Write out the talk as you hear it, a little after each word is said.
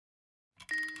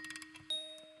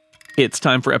It's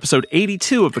time for episode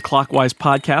 82 of the Clockwise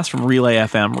podcast from Relay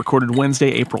FM, recorded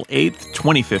Wednesday, April 8th,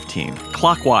 2015.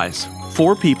 Clockwise,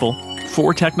 4 people,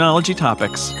 4 technology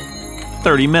topics,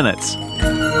 30 minutes.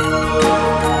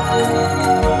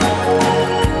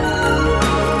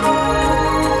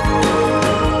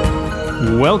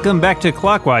 Welcome back to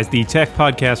Clockwise, the tech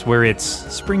podcast where it's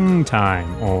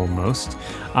springtime almost.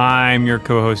 I'm your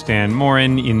co-host Dan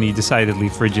Morin in the decidedly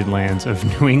frigid lands of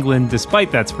New England,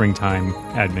 despite that springtime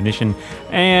admonition.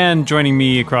 And joining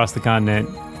me across the continent,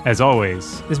 as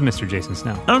always, is Mr. Jason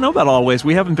Snell. I don't know about always.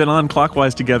 We haven't been on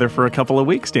Clockwise together for a couple of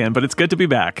weeks, Dan, but it's good to be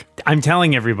back. I'm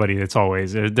telling everybody it's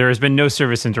always. There has been no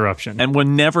service interruption. And we'll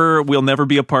never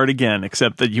be apart again,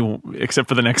 except for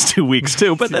the next 2 weeks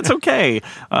too. But that's okay.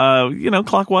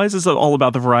 Clockwise is all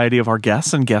about the variety of our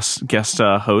guests, and guest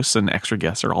hosts and extra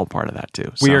guests are all part of that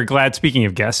too. So. We are glad, speaking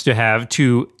of guests, to have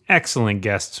 2 excellent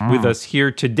guests with us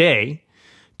here today.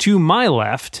 To my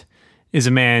left is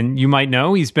a man you might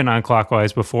know. He's been on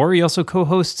Clockwise before. He also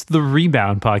co-hosts the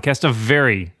Rebound podcast, a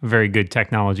very, very good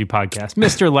technology podcast.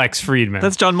 Mr. Lex Friedman.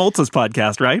 That's John Moltz's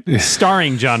podcast, right?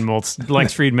 Starring John Moltz.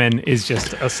 Lex Friedman is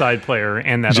just a side player,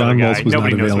 and that John other guy, Moltz was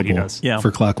nobody not knows what he does.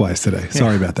 for Clockwise today.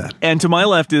 Sorry about that. And to my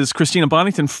left is Christina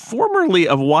Bonington, formerly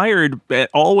of Wired,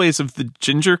 always of the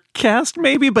Ginger Cast,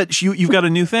 maybe, but you've got a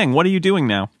new thing. What are you doing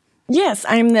now? Yes,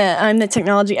 I'm the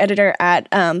technology editor at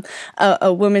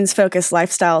a women's focused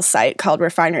lifestyle site called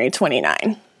Refinery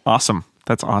 29. Awesome.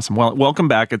 That's awesome. Well, welcome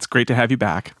back. It's great to have you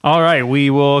back. All right.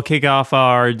 We will kick off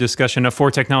our discussion of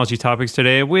 4 technology topics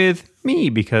today with me,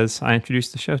 because I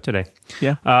introduced the show today.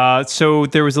 Yeah. So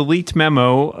there was a leaked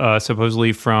memo,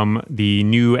 supposedly from the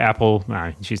new Apple,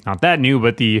 she's not that new,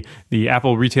 but the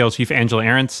Apple retail chief, Angela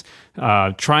Ahrendts,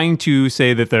 trying to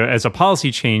say that as a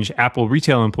policy change, Apple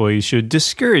retail employees should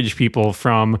discourage people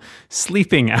from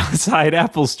sleeping outside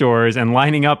Apple stores and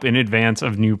lining up in advance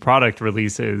of new product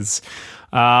releases.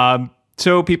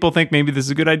 So people think maybe this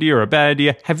is a good idea or a bad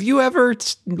idea. Have you ever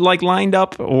lined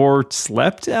up or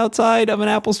slept outside of an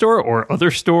Apple store or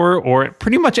other store or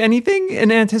pretty much anything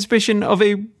in anticipation of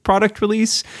a product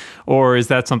release? Or is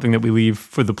that something that we leave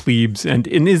for the plebes? And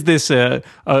is this a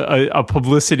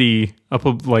publicity,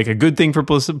 like a good thing for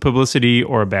publicity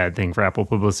or a bad thing for Apple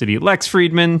publicity? Lex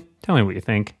Friedman, tell me what you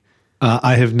think.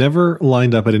 I have never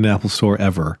lined up at an Apple store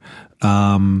ever.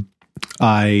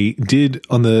 I did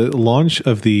on the launch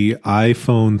of the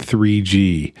iPhone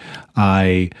 3G.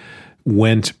 I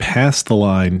went past the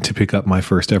line to pick up my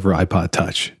first ever iPod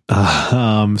Touch.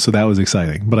 So that was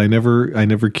exciting, but I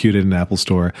never queued at an Apple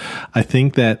store. I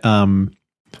think that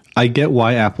I get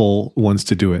why Apple wants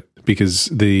to do it,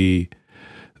 because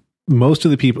most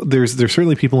of the people, there's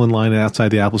certainly people in line outside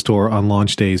the Apple store on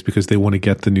launch days because they want to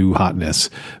get the new hotness,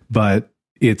 but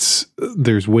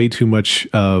there's way too much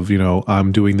of,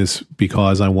 I'm doing this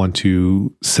because I want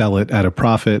to sell it at a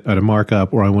profit, at a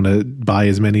markup, or I want to buy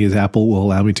as many as Apple will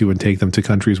allow me to and take them to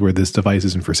countries where this device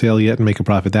isn't for sale yet and make a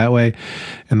profit that way.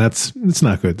 And it's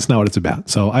not good. It's not what it's about.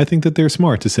 So I think that they're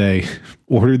smart to say,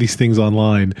 order these things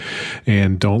online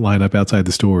and don't line up outside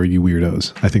the store, you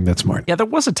weirdos. I think that's smart. Yeah, there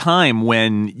was a time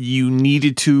when you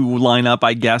needed to line up,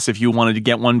 I guess, if you wanted to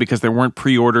get one because there weren't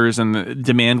pre-orders and the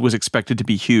demand was expected to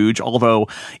be huge. Although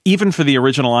even for the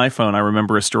original iPhone, I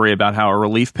remember a story about how a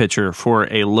relief pitcher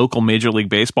for a local Major League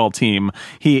Baseball team,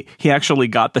 he actually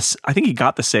got this. I think he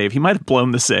got the save. He might have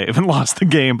blown the save and lost the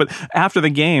game. But after the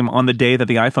game, on the day that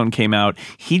the iPhone came out,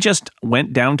 he just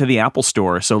went down to the Apple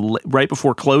store, so right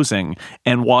before closing,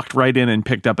 and walked right in and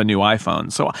picked up a new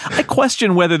iPhone. So I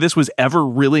question whether this was ever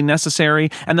really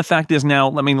necessary. And the fact is now,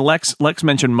 Lex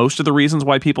mentioned most of the reasons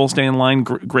why people stay in line,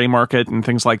 gray market and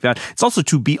things like that. It's also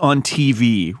to be on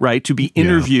TV, right? To be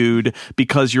interviewed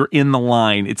because you're in the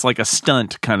line. It's like a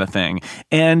stunt kind of thing.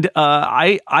 And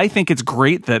I think it's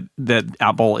great that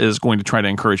Apple is going to try to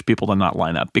encourage people to not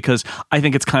line up, because I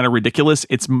think it's kind of ridiculous.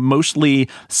 It's mostly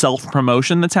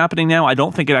self-promotion that's happening now. I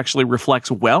don't think it actually reflects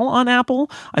well on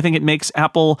Apple. I think it makes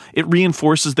Apple, it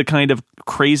reinforces the kind of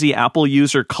crazy Apple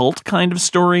user cult kind of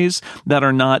stories that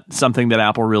are not something that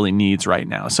Apple really needs right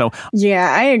now. So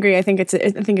yeah, I agree. I think it's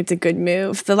a good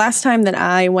move. The last time that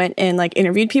I went and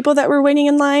interviewed people that were waiting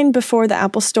in line before the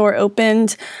Apple Store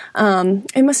opened,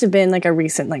 it must have been a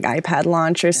recent iPad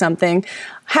launch or something.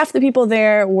 Half the people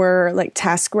there were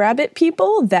TaskRabbit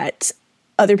people that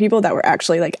other people that were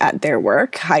actually at their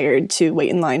work hired to wait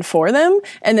in line for them.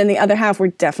 And then the other half were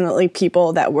definitely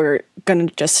people that were going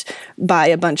to just buy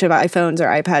a bunch of iPhones or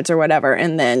iPads or whatever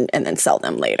and then sell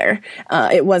them later.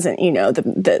 It wasn't,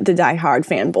 the diehard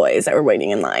fanboys that were waiting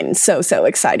in line and so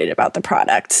excited about the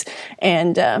product.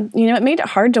 And, it made it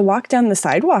hard to walk down the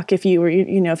sidewalk if you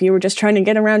were just trying to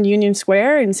get around Union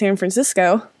Square in San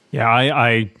Francisco. Yeah,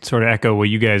 I sort of echo what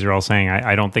you guys are all saying.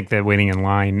 I don't think that waiting in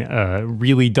line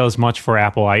really does much for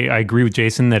Apple. I agree with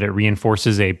Jason that it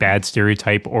reinforces a bad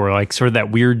stereotype, or like sort of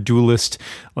that weird dualist,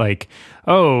 like,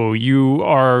 oh, you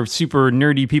are super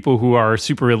nerdy people who are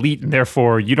super elite, and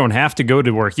therefore you don't have to go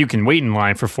to work. You can wait in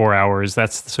line for 4 hours.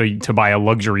 That's to buy a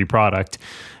luxury product.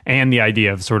 And the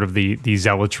idea of sort of the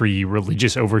zealotry,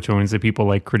 religious overtones that people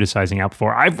like criticizing Apple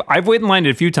for. I've waited in line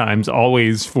a few times,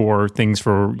 always for things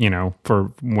for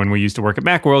when we used to work at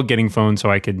Macworld, getting phones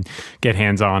so I could get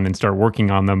hands on and start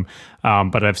working on them.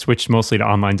 But I've switched mostly to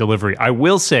online delivery. I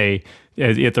will say,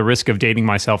 at the risk of dating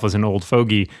myself as an old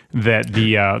fogey, that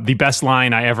the best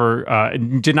line I ever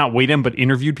did not wait in but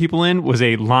interviewed people in was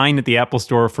a line at the Apple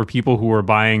Store for people who were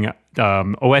buying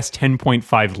OS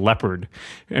 10.5 Leopard,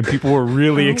 and people were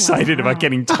really excited about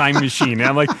getting Time Machine. And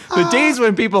I'm like, the days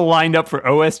when people lined up for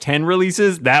OS 10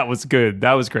 releases, that was good.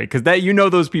 That was great, because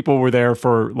those people were there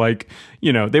for, like,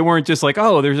 they weren't just like,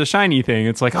 oh, there's a shiny thing.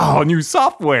 It's like, oh, new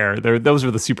software. Those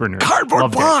were the super nerds. Cardboard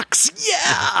Loved box, it.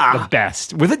 yeah, the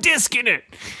best with a disc in it.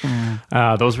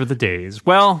 Those were the days.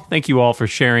 Well, thank you all for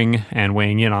sharing and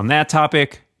weighing in on that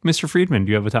topic. Mr. Friedman, do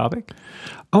you have a topic?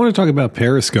 I want to talk about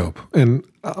Periscope, and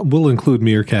we'll include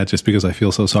Meerkat just because I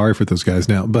feel so sorry for those guys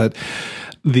now. But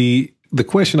the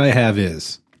question I have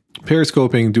is,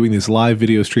 Periscoping, doing this live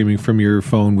video streaming from your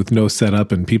phone with no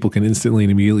setup, and people can instantly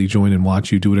and immediately join and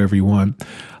watch you do whatever you want.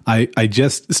 I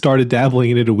just started dabbling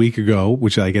in it a week ago,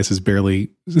 which I guess is barely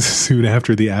soon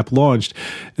after the app launched.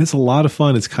 And it's a lot of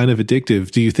fun. It's kind of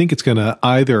addictive. Do you think it's going to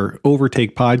either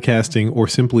overtake podcasting or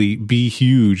simply be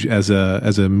huge as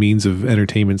a means of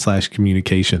entertainment /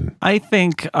 communication? I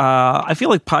think I feel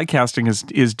like podcasting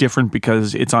is different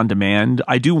because it's on demand.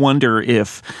 I do wonder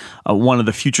if one of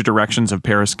the future directions of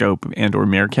Periscope and or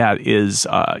Meerkat is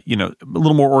a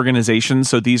little more organization.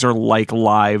 So these are like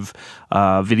live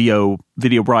video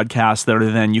broadcasts that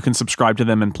are then you can subscribe to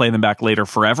them and play them back later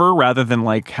forever, rather than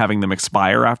like having them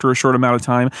expire after a short amount of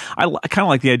time. I kind of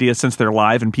like the idea, since they're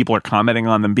live and people are commenting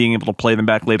on them, being able to play them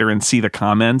back later and see the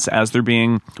comments as they're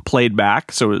being played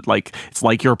back. So it's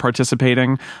like you're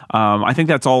participating. I think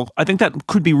that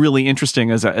could be really interesting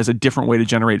as a different way to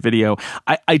generate video.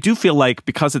 I do feel like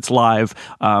because it's live,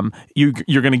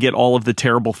 you're going to get all of the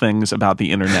terrible things about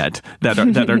the internet that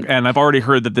are, and I've already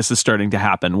heard that this is starting to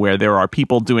happen, where there are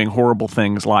people doing horrible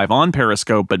things live on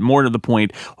Periscope, but more to the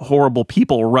point, horrible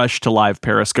people rush to live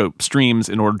Periscope streams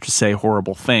in order to say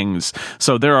horrible things.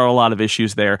 So there are a lot of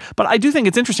issues there. But I do think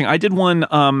it's interesting. I did one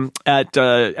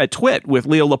at Twit with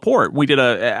Leo Laporte. We did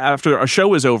after a show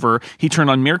was over, he turned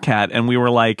on Meerkat, and we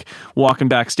were like walking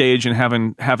backstage and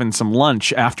having some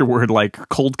lunch afterward, like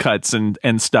cold cuts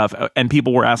and stuff. And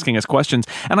people were asking us questions.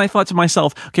 And I thought to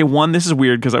myself, okay, one, this is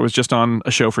weird because I was just on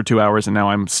a show for 2 hours and now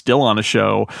I'm still on a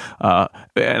show.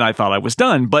 And I thought I was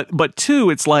done. But two,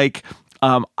 it's like,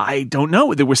 I don't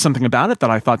know. There was something about it that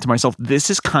I thought to myself,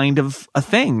 this is kind of a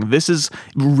thing. This is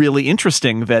really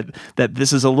interesting that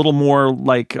this is a little more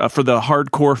like for the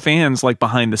hardcore fans, like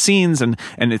behind the scenes, and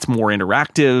it's more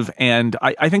interactive. And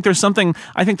I think there's something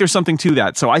to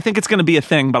that. So I think it's going to be a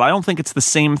thing, but I don't think it's the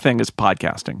same thing as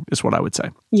podcasting, is what I would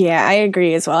say. Yeah, I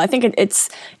agree as well. I think it's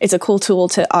a cool tool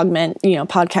to augment,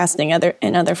 podcasting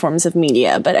and other forms of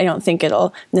media, but I don't think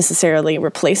it'll necessarily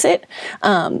replace it.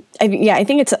 I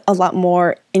think it's a lot more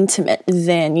intimate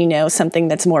than, something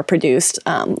that's more produced,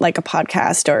 like a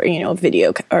podcast or,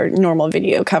 video or normal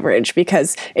video coverage,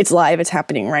 because it's live, it's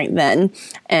happening right then.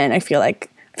 And I feel like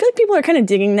people are kind of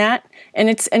digging that. And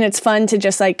it's fun to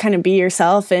just like kind of be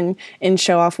yourself and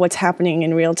show off what's happening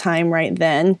in real time right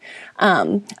then.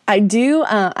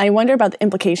 I wonder about the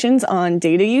implications on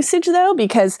data usage though,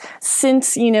 because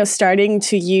since, starting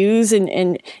to use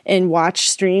and watch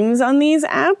streams on these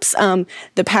apps,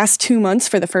 the past 2 months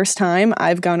for the first time,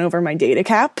 I've gone over my data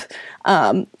cap,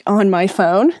 on my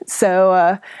phone. So,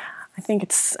 I think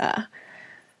it's, I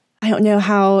don't know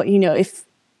how,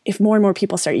 if more and more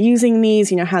people start using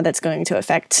these, how that's going to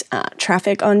affect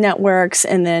traffic on networks.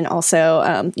 And then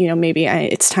also, maybe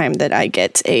it's time that I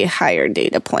get a higher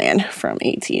data plan from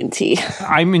AT&T.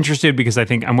 I'm interested because I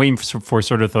think I'm waiting for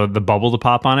sort of the bubble to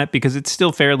pop on it, because it's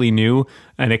still fairly new.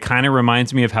 And it kind of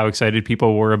reminds me of how excited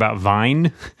people were about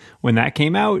Vine when that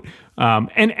came out.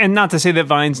 And not to say that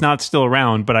Vine's not still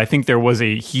around, but I think there was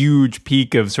a huge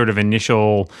peak of sort of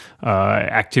initial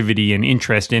activity and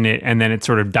interest in it, and then it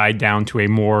sort of died down to a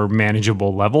more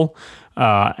manageable level.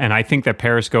 And I think that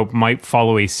Periscope might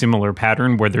follow a similar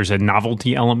pattern where there's a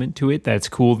novelty element to it that's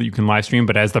cool that you can live stream,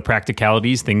 but as the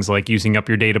practicalities, things like using up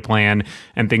your data plan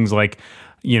and things like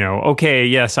okay,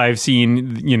 yes, I've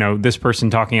seen, this person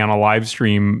talking on a live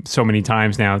stream so many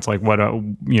times now. It's like,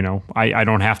 I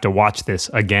don't have to watch this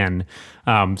again.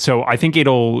 So I think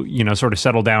it'll, sort of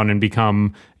settle down and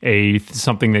become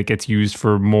something that gets used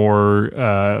for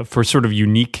more, for sort of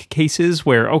unique cases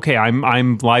where, okay,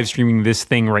 I'm live streaming this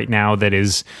thing right now that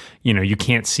is, you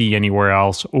can't see anywhere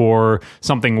else, or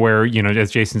something where,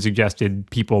 as Jason suggested,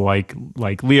 people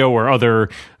like Leo or other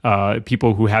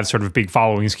people who have sort of big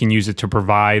followings can use it to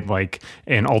provide like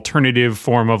an alternative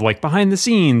form of like behind the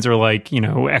scenes or like,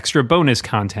 extra bonus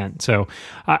content. So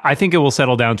I think it will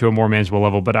settle down to a more manageable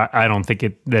level, but I don't think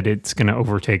that it's going to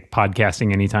overtake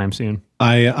podcasting anytime soon.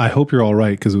 I hope you're all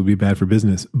right, because it would be bad for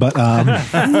business. But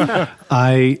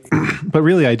but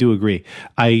really, I do agree.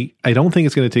 I don't think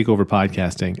it's going to take over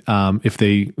podcasting.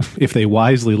 If they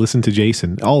wisely listen to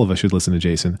Jason, all of us should listen to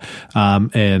Jason,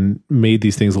 and made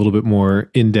these things a little bit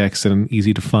more indexed and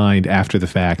easy to find after the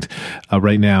fact.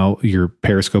 Right now, your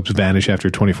Periscopes vanish after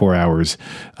 24 hours,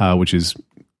 which is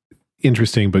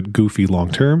interesting but goofy long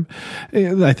term.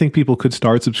 I think people could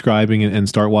start subscribing and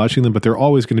start watching them, but they're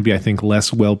always going to be, I think,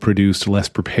 less well produced, less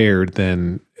prepared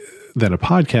than a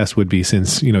podcast would be,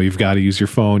 since you've got to use your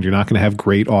phone. You're not going to have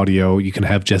great audio. You can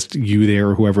have just you there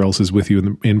or whoever else is with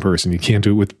you in person. You can't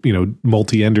do it with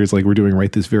multi-enders like we're doing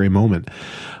right this very moment.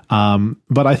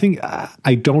 But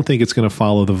I don't think it's going to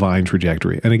follow the Vine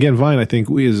trajectory. And again, Vine, I think,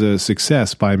 is a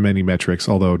success by many metrics,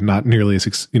 although not nearly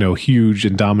as huge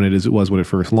and dominant as it was when it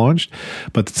first launched.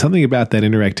 But something about that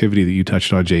interactivity that you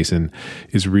touched on, Jason,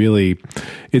 is really,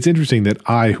 it's interesting that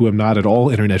I, who am not at all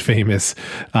internet famous,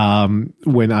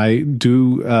 when I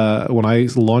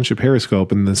launch a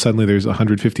Periscope and then suddenly there's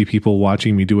 150 people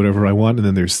watching me do whatever I want, and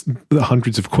then there's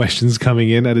hundreds of questions coming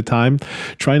in at a time,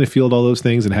 trying to field all those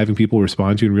things and having people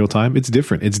respond to you in real time. It's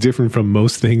different. It's different from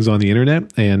most things on the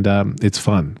internet, and it's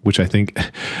fun, which I think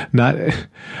I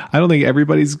don't think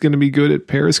everybody's going to be good at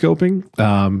periscoping.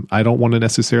 I don't want to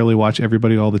necessarily watch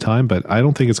everybody all the time, but I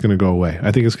don't think it's going to go away.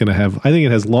 I think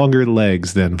it has longer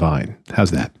legs than Vine. How's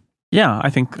that? Yeah, I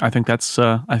think that's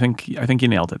I think you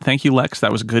nailed it. Thank you, Lex. That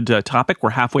was a good topic. We're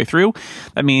halfway through.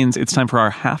 That means it's time for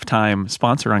our halftime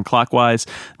sponsor on Clockwise.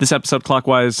 This episode,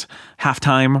 Clockwise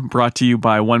Halftime, brought to you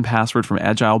by 1Password from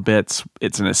AgileBits.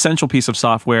 It's an essential piece of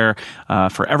software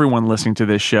for everyone listening to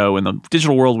this show. In the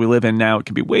digital world we live in now, it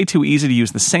can be way too easy to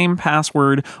use the same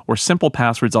password or simple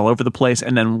passwords all over the place,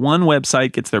 and then one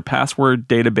website gets their password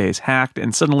database hacked,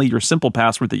 and suddenly your simple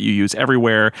password that you use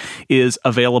everywhere is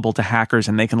available to hackers,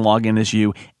 and they can log in as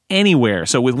you anywhere.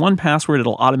 So with 1Password,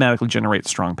 it'll automatically generate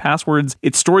strong passwords.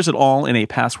 It stores it all in a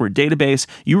password database.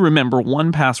 You remember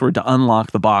 1Password to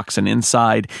unlock the box, and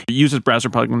inside it uses browser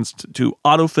plugins to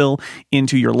autofill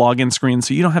into your login screen,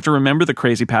 so you don't have to remember the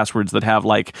crazy passwords that have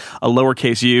like a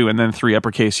lowercase u and then 3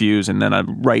 uppercase u's and then a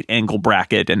right angle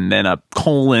bracket and then a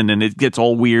colon, and it gets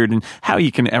all weird. And how are you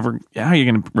going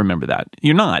to remember that?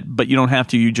 You're not, but you don't have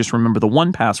to. You just remember the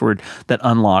 1Password that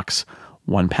unlocks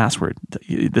 1Password.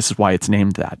 This is why it's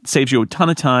named that. It saves you a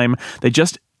ton of time. They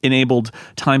just enabled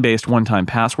time-based one-time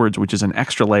passwords, which is an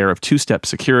extra layer of two-step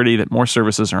security that more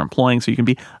services are employing, so you can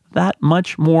be that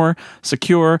much more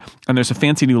secure. And there's a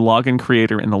fancy new login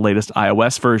creator in the latest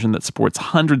iOS version that supports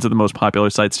hundreds of the most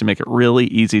popular sites to make it really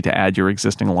easy to add your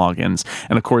existing logins.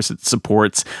 And of course, it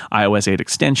supports iOS 8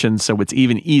 extensions, so it's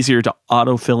even easier to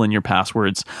autofill in your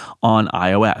passwords on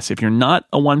iOS. If you're not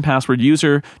a 1Password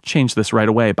user, change this right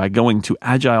away by going to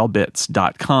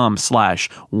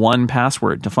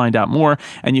agilebits.com/1Password to find out more.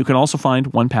 And you can also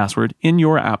find 1Password in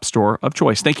your app store of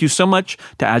choice. Thank you so much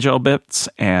to AgileBits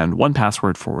and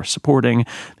 1Password for supporting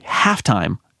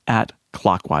Halftime at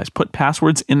Clockwise. Put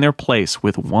passwords in their place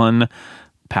with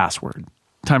 1Password.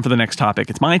 Time for the next topic.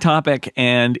 It's my topic,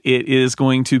 and it is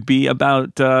going to be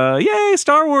about, yay,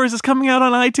 Star Wars is coming out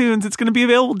on iTunes. It's going to be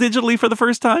available digitally for the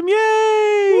first time.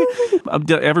 Yay!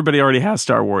 Everybody already has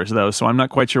Star Wars, though, so I'm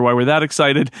not quite sure why we're that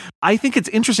excited. I think it's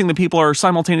interesting that people are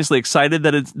simultaneously excited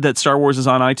that Star Wars is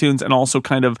on iTunes and also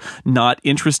kind of not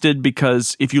interested,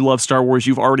 because if you love Star Wars,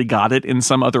 you've already got it in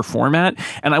some other format.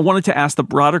 And I wanted to ask the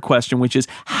broader question, which is,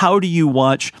 how do you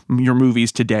watch your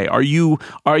movies today? Are you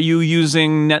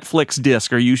using Netflix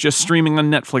disc? Are you just streaming on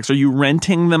Netflix? Are you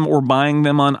renting them or buying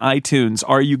them on iTunes?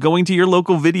 Are you going to your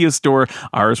local video store?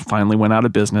 Ours finally went out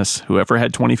of business. Whoever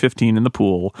had 2015 in the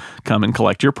pool. will come and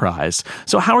collect your prize.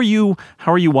 So how are you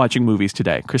watching movies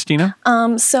today, Christina?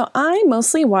 So I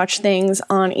mostly watch things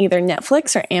on either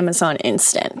Netflix or Amazon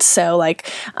Instant. So like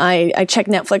I check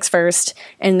Netflix first,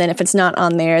 and then if it's not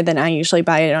on there, then I usually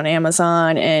buy it on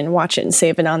Amazon and watch it and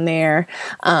save it on there.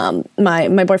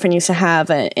 My boyfriend used to have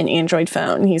an Android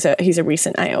phone. He's a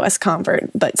recent iOS convert,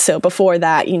 but so before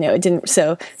that, it didn't.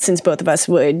 So since both of us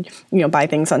would buy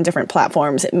things on different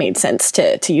platforms, it made sense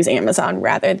to use Amazon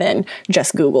rather than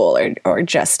just Google or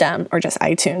just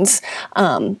iTunes.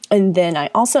 And then I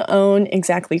also own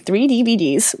exactly 3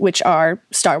 DVDs, which are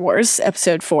Star Wars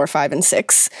Episode 4, 5, and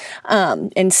 6.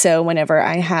 And so whenever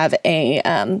I have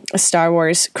a Star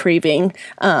Wars craving,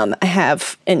 I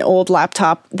have an old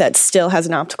laptop that still has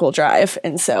an optical drive,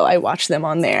 and so I watch them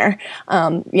on there.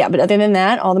 But other than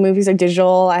that, all the movies are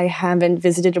digital. I haven't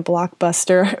visited a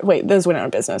Blockbuster. Wait, those went out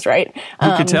of business, right?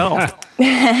 Who could tell?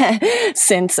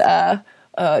 Since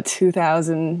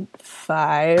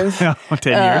 2005. 10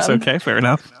 years. Okay, fair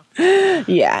enough.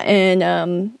 Yeah,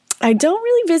 and I don't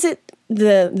really visit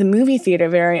the movie theater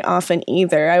very often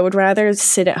either. I would rather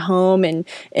sit at home and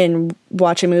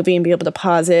watch a movie and be able to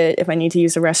pause it if I need to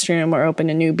use the restroom or open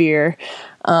a new beer,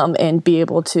 and be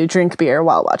able to drink beer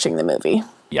while watching the movie.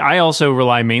 Yeah, I also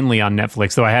rely mainly on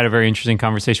Netflix, though I had a very interesting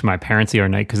conversation with my parents the other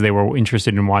night because they were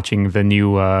interested in watching the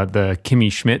new the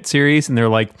Kimmy Schmidt series, and they're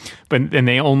like, and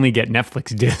they only get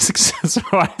Netflix discs. So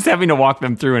I was having to walk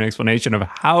them through an explanation of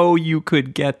how you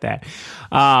could get that.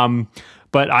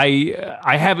 But I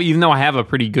have, even though I have a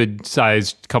pretty good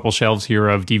sized couple shelves here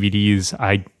of DVDs,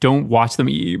 I don't watch them.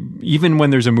 Even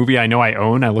when there's a movie I know I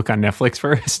own, I look on Netflix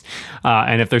first.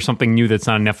 And if there's something new that's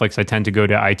not on Netflix, I tend to go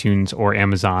to iTunes or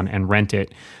Amazon and rent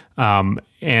it.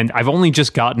 And I've only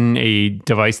just gotten a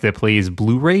device that plays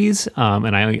Blu-rays,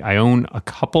 and I own a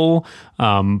couple,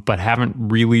 but haven't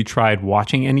really tried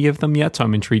watching any of them yet, so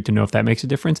I'm intrigued to know if that makes a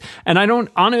difference. And I don't,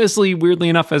 honestly, weirdly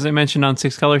enough, as I mentioned on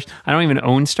Six Colors, I don't even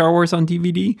own Star Wars on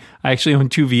DVD. I actually own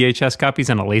 2 VHS copies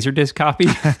and a Laserdisc copy.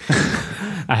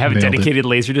 I have dedicated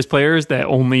Laserdisc players that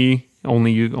only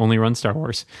run Star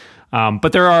Wars.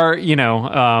 But there are,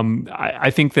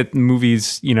 I think that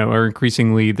movies, are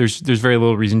increasingly, there's very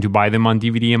little reason to buy them on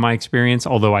DVD in my experience.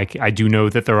 Although I do know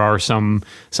that there are some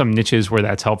niches where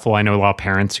that's helpful. I know a lot of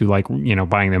parents who like,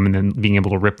 buying them and then being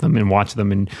able to rip them and watch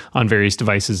them on various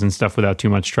devices and stuff without too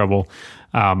much trouble.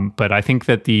 But I think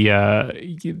that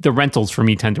the rentals for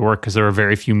me tend to work because there are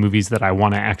very few movies that I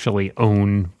want to actually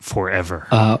own forever.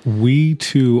 We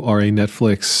too are a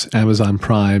Netflix, Amazon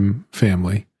Prime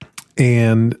family,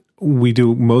 and we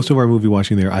do most of our movie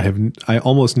watching there. I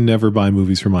almost never buy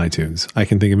movies from iTunes. I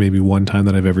can think of maybe one time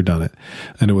that I've ever done it,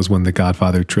 and it was when the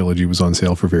Godfather trilogy was on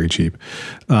sale for very cheap.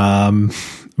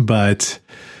 But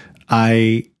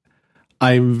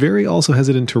I'm very also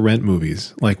hesitant to rent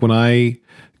movies. Like when I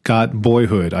got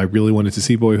Boyhood, I really wanted to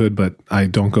see Boyhood, but I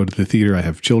don't go to the theater. I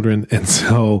have children. And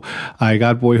so I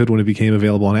got Boyhood when it became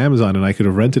available on Amazon, and I could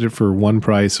have rented it for one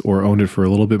price or owned it for a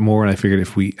little bit more. And I figured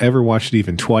if we ever watched it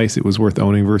even twice, it was worth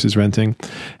owning versus renting.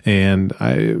 And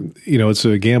it's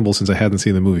a gamble since I hadn't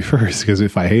seen the movie first, because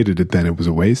if I hated it, then it was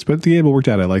a waste. But the gamble worked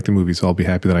out. I like the movie, so I'll be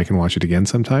happy that I can watch it again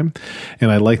sometime.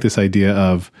 And I like this idea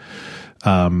of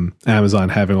Amazon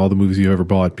having all the movies you ever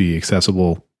bought be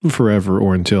accessible forever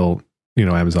or until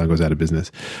Amazon goes out of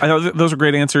business. I know those are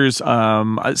great answers.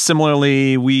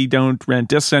 Similarly, we don't rent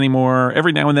discs anymore.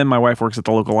 Every now and then, my wife works at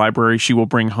the local library. She will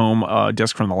bring home a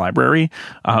disc from the library.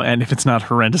 And if it's not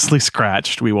horrendously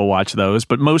scratched, we will watch those.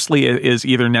 But mostly it is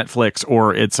either Netflix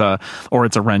or it's a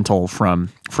rental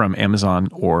from Amazon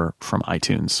or from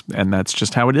iTunes. And that's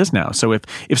just how it is now. So if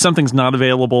something's not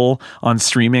available on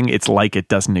streaming, it's like it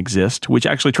doesn't exist, which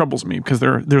actually troubles me because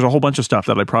there's a whole bunch of stuff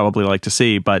that I probably like to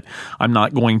see, but I'm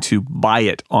not going to buy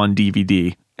it on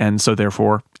DVD. And so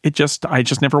therefore I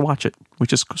just never watch it,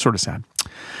 which is sort of sad.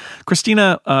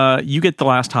 Christina, you get the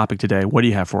last topic today. What do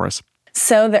you have for us?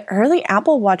 So the early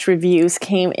Apple Watch reviews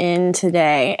came in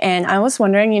today, and I was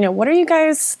wondering, what are you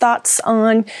guys' thoughts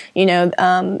on,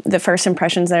 the first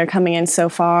impressions that are coming in so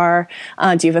far?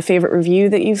 Do you have a favorite review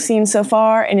that you've seen so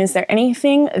far? And is there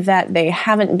anything that they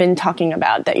haven't been talking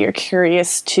about that you're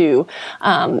curious to,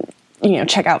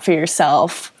 check out for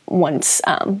yourself once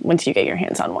you get your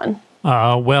hands on one?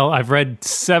 Well, I've read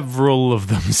several of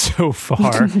them so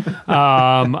far.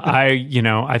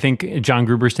 I think John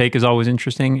Gruber's take is always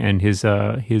interesting, and his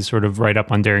sort of write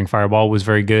up on Daring Fireball was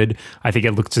very good. I think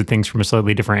it looks at things from a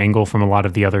slightly different angle from a lot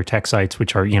of the other tech sites,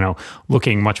 which are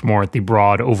looking much more at the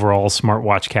broad overall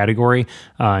smartwatch category.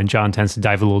 And John tends to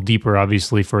dive a little deeper,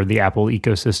 obviously, for the Apple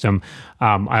ecosystem.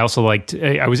 I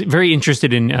was very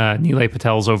interested in Nilay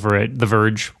Patel's over at The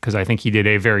Verge, because I think he did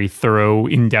a very thorough,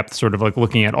 in-depth sort of like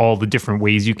looking at all the different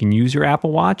ways you can use your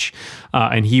Apple Watch,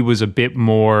 and he was a bit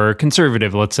more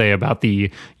conservative, let's say, about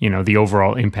the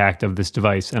overall impact of this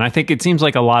device. And I think it seems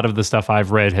like a lot of the stuff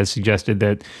I've read has suggested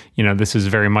that this is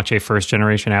very much a first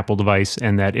generation Apple device,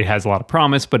 and that it has a lot of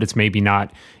promise, but it's maybe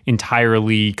not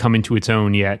entirely come into its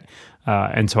own yet.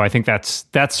 And so I think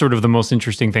that's sort of the most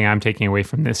interesting thing I'm taking away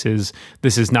from this is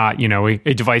not,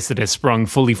 a device that has sprung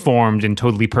fully formed and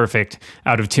totally perfect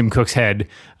out of Tim Cook's head,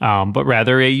 but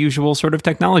rather a usual sort of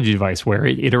technology device where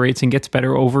it iterates and gets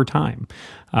better over time.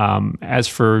 As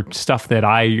for stuff that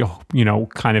I,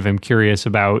 kind of am curious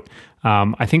about,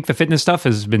 I think the fitness stuff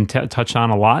has been touched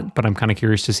on a lot, but I'm kind of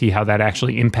curious to see how that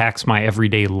actually impacts my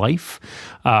everyday life.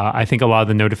 I think a lot of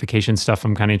the notification stuff,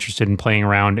 I'm kind of interested in playing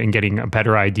around and getting a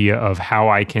better idea of how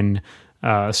I can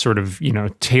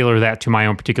tailor that to my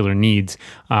own particular needs.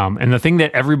 And the thing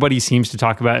that everybody seems to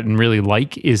talk about and really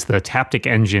like is the Taptic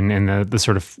engine and the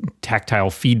sort of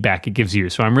tactile feedback it gives you.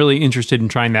 So I'm really interested in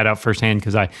trying that out firsthand,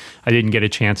 because I didn't get a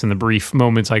chance in the brief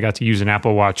moments I got to use an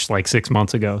Apple Watch like 6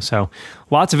 months ago. So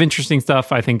lots of interesting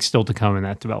stuff, I think, still to come in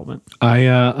that development.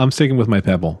 I'm sticking with my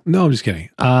Pebble. No, I'm just kidding.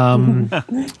 I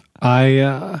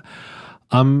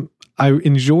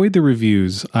enjoyed the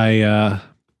reviews. I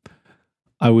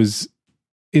was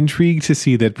intrigued to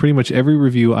see that pretty much every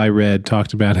review I read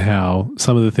talked about how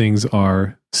some of the things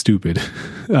are stupid.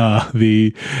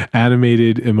 The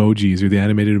animated emojis or the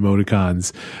animated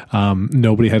emoticons,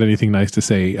 nobody had anything nice to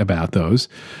say about those,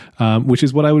 which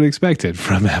is what I would have expected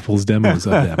from Apple's demos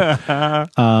of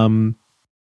them.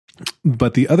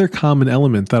 But the other common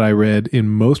element that I read in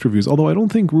most reviews, although I don't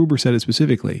think Gruber said it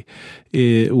specifically,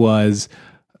 it was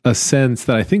a sense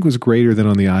that I think was greater than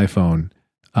on the iPhone,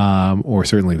 or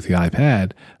certainly with the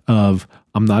iPad, of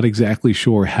I'm not exactly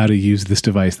sure how to use this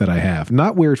device that I have.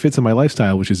 Not where it fits in my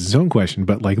lifestyle, which is its own question,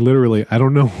 but like literally, I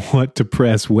don't know what to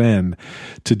press when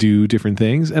to do different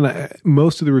things. And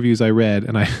most of the reviews I read,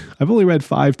 and I've only read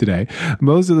 5 today,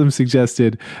 most of them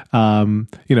suggested,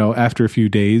 after a few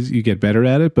days you get better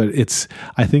at it. But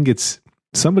I think it's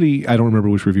somebody, I don't remember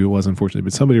which review it was, unfortunately,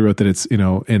 but somebody wrote that it's,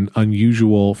 an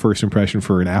unusual first impression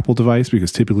for an Apple device,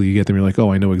 because typically you get them, you're like,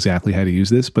 oh, I know exactly how to use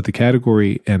this. But the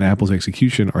category and Apple's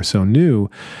execution are so new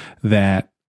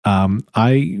that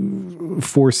I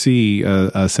foresee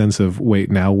a sense of,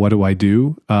 wait, now what do I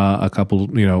do? A couple,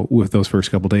 with those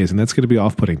first couple days. And that's going to be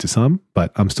off-putting to some,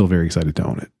 but I'm still very excited to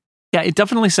own it. Yeah, it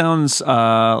definitely sounds.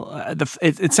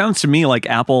 It sounds to me like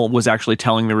Apple was actually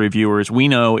telling the reviewers, "We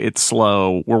know it's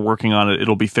slow. We're working on it.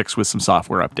 It'll be fixed with some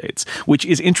software updates." Which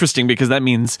is interesting, because that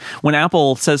means when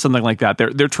Apple says something like that,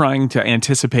 they're trying to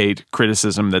anticipate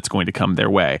criticism that's going to come their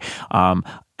way. And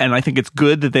I think it's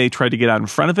good that they try to get out in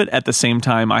front of it. At the same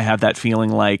time, I have that feeling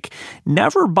like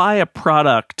never buy a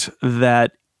product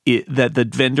that the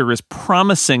vendor is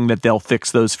promising that they'll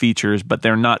fix those features, but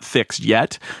they're not fixed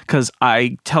yet. Because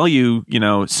I tell you,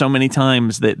 so many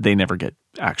times that they never get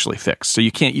actually fixed. So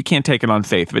you can't take it on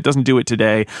faith. If it doesn't do it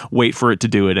today, wait for it to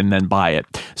do it and then buy it.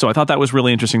 So I thought that was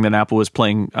really interesting that Apple was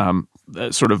playing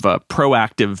sort of a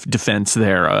proactive defense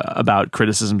there about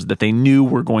criticisms that they knew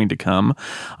were going to come.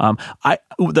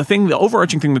 The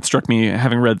overarching thing that struck me,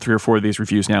 having read 3 or 4 of these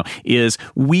reviews now, is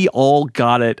we all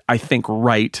got it, I think,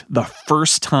 right the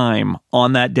first time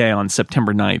on that day on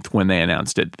September 9th when they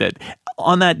announced it. That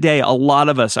on that day, a lot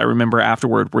of us, I remember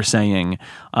afterward, were saying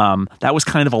that was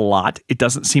kind of a lot. It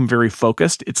doesn't seem very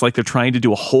focused. It's like they're trying to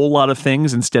do a whole lot of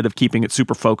things instead of keeping it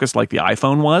super focused like the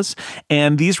iPhone was.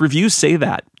 And these reviews say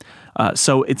that.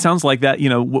 So it sounds like that,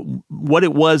 what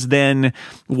it was then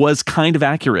was kind of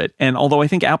accurate. And although I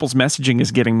think Apple's messaging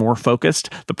is getting more focused,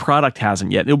 the product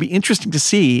hasn't yet. It'll be interesting to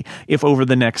see if over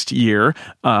the next year,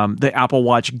 the Apple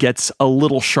Watch gets a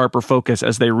little sharper focus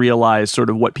as they realize sort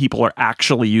of what people are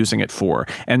actually using it for.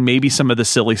 And maybe some of the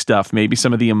silly stuff, maybe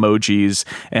some of the emojis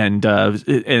and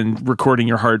recording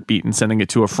your heartbeat and sending it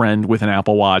to a friend with an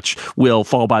Apple Watch will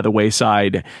fall by the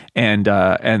wayside, and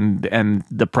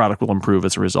the product will improve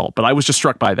as a result. But I was just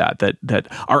struck by that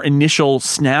our initial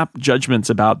snap judgments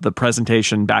about the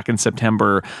presentation back in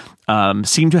September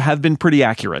seem to have been pretty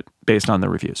accurate based on the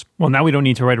reviews. Well, now we don't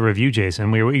need to write a review,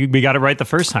 Jason. We got it right the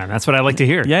first time. That's what I like to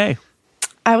hear. Yay.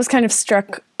 I was kind of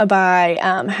struck by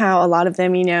how a lot of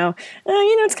them,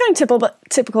 it's kind of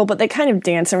typical, but they kind of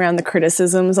dance around the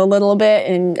criticisms a little bit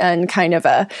and kind of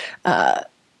having,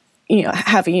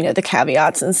 the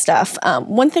caveats and stuff.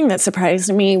 One thing that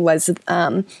surprised me was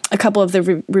a couple of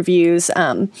the reviews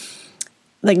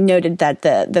noted that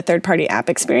the third-party app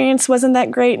experience wasn't that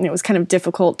great, and it was kind of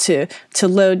difficult to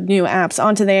load new apps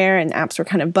onto there, and apps were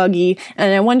kind of buggy.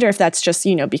 And I wonder if that's just,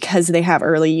 because they have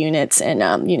early units and,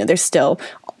 they're still,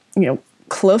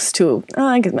 close to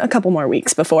a couple more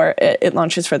weeks before it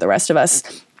launches for the rest of us.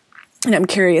 And I'm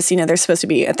curious, there's supposed to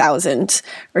be 1,000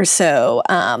 or so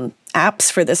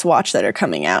apps for this watch that are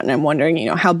coming out, and I'm wondering,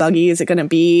 how buggy is it going to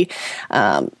be?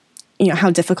 How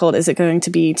difficult is it going to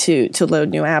be to load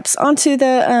new apps onto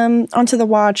the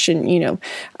watch and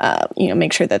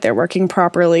make sure that they're working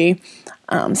properly.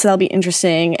 So that'll be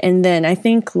interesting. And then I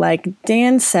think, like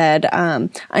Dan said,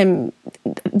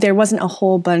 there wasn't a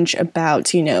whole bunch about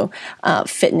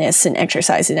fitness and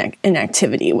exercise and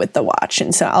activity with the watch,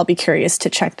 and so I'll be curious to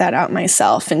check that out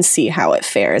myself and see how it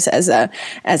fares as an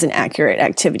accurate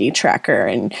activity tracker,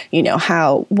 and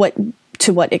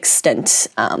to what extent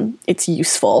it's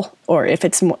useful, or if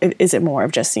is it more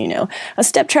of just a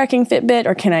step tracking Fitbit,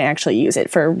 or can I actually use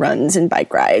it for runs and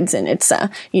bike rides and it's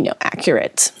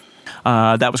accurate.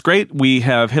 That was great. We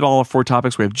have hit all 4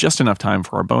 topics. We have just enough time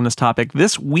for our bonus topic.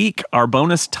 This week, our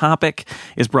bonus topic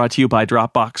is brought to you by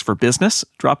Dropbox for Business.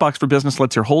 Dropbox for Business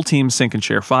lets your whole team sync and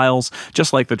share files,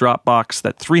 just like the Dropbox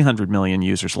that 300 million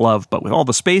users love, but with all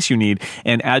the space you need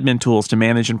and admin tools to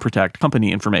manage and protect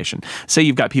company information. Say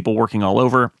you've got people working all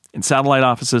over, in satellite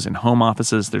offices, in home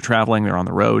offices, they're traveling, they're on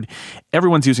the road.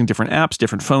 Everyone's using different apps,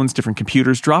 different phones, different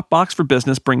computers. Dropbox for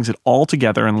Business brings it all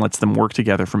together and lets them work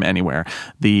together from anywhere.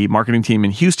 The marketing team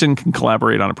in Houston can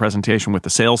collaborate on a presentation with the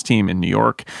sales team in New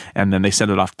York, and then they send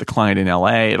it off to the client in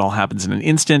LA. It all happens in an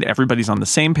instant. Everybody's on the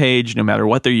same page, no matter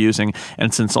what they're using.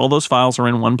 And since all those files are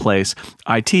in one place,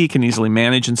 IT can easily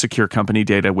manage and secure company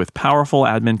data with powerful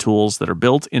admin tools that are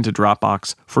built into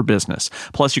Dropbox for Business.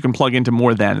 Plus, you can plug into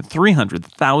more than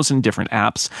 300,000 different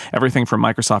apps, everything from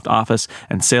Microsoft Office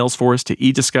and Salesforce to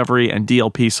eDiscovery and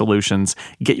DLP solutions.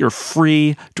 Get your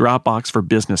free Dropbox for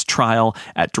Business trial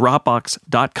at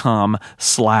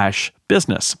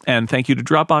dropbox.com/business. And thank you to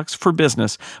Dropbox for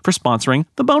Business for sponsoring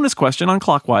the bonus question on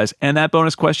Clockwise. And that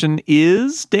bonus question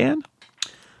is, Dan?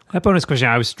 That bonus question,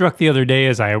 I was struck the other day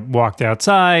as I walked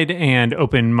outside and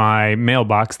opened my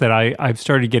mailbox that I've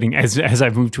started getting, as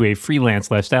I've moved to a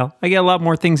freelance lifestyle, I get a lot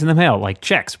more things in the mail, like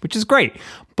checks, which is great.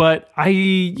 But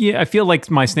I feel like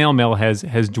my snail mail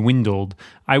has dwindled.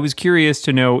 I was curious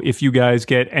to know if you guys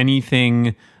get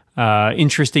anything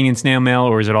interesting in snail mail,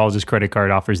 or is it all just credit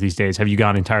card offers these days? Have you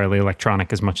gone entirely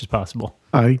electronic as much as possible?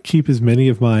 I keep as many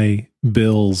of my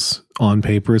bills on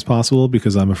paper as possible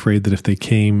because I'm afraid that if they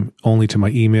came only to my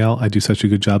email, I do such a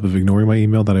good job of ignoring my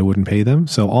email that I wouldn't pay them.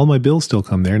 So all my bills still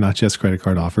come there, not just credit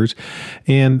card offers.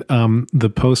 And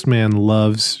the postman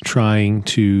loves trying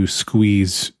to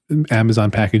squeeze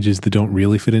Amazon packages that don't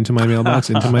really fit into my mailbox.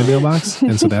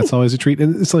 And so that's always a treat.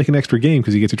 And it's like an extra game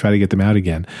because you get to try to get them out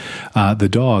again. The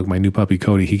dog, my new puppy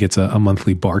Cody, he gets a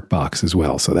monthly bark box as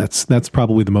well. So that's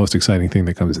probably the most exciting thing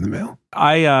that comes in the mail.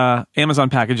 Amazon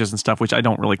packages and stuff, which I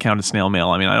don't really count as snail mail.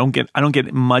 I mean, I don't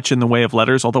get much in the way of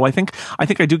letters, although I think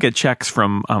I do get checks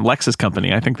from Lexus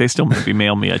company. I think they still maybe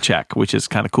mail me a check, which is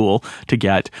kind of cool to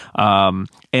get.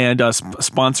 And a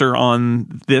sponsor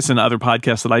on this and other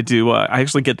podcasts that I do, I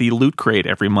actually get the Loot Crate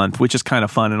every month, which is kind of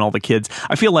fun. And all the kids,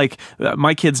 I feel like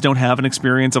my kids don't have an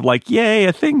experience of like, yay,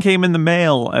 a thing came in the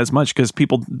mail as much because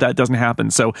that doesn't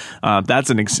happen. So that's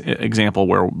an example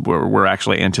where we're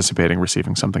actually anticipating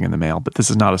receiving something in the mail. But this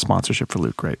is not a sponsorship for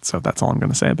Loot Crate. So that's all I'm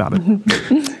going to say about it.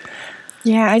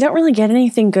 Yeah, I don't really get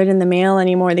anything good in the mail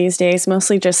anymore these days,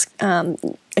 mostly just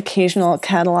occasional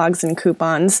catalogs and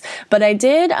coupons. But I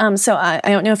did, so I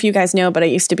don't know if you guys know, but I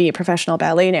used to be a professional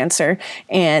ballet dancer.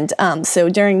 And so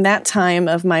during that time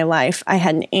of my life, I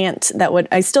had an aunt that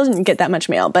I still didn't get that much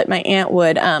mail, but my aunt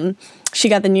would, she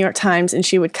got the New York Times and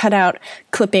she would cut out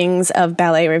clippings of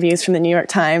ballet reviews from the New York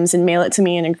Times and mail it to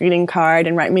me in a greeting card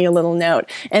and write me a little note.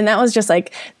 And that was just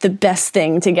like the best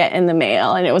thing to get in the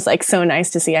mail. And it was like so nice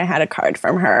to see I had a card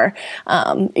from her,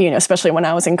 especially when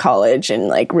I was in college and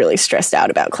like really stressed out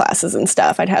about classes and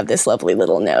stuff. I'd have this lovely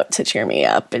little note to cheer me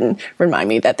up and remind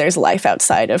me that there's life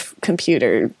outside of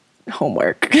computer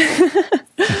homework.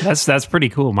 That's pretty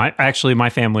cool. My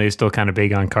family is still kind of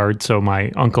big on cards, so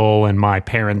my uncle and my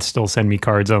parents still send me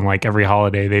cards on like every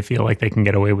holiday. They feel like they can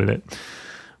get away with it.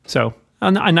 So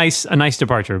a nice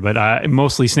departure, but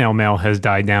mostly snail mail has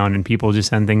died down, and people just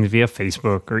send things via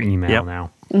Facebook or email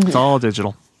now. It's all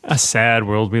digital. A sad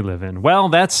world we live in. Well,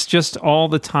 that's just all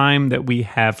the time that we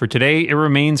have for today. It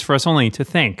remains for us only to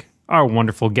thank our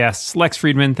wonderful guests. Lex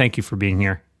Friedman, thank you for being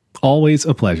here. Always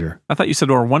a pleasure. I thought you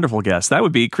said our wonderful guest. That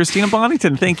would be Christina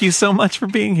Bonington. Thank you so much for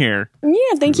being here.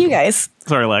 Yeah, thank you guys.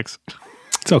 Sorry, Lex.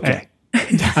 It's okay.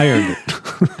 I earned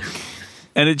it.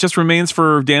 And it just remains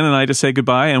for Dan and I to say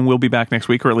goodbye, and we'll be back next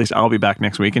week, or at least I'll be back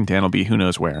next week, and Dan will be who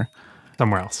knows where.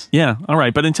 Somewhere else. Yeah, all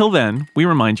right. But until then, we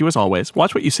remind you, as always,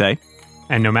 watch what you say.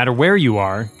 And no matter where you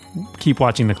are, keep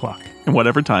watching the clock. In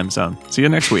whatever time zone. See you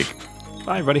next week.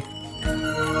 Bye, everybody.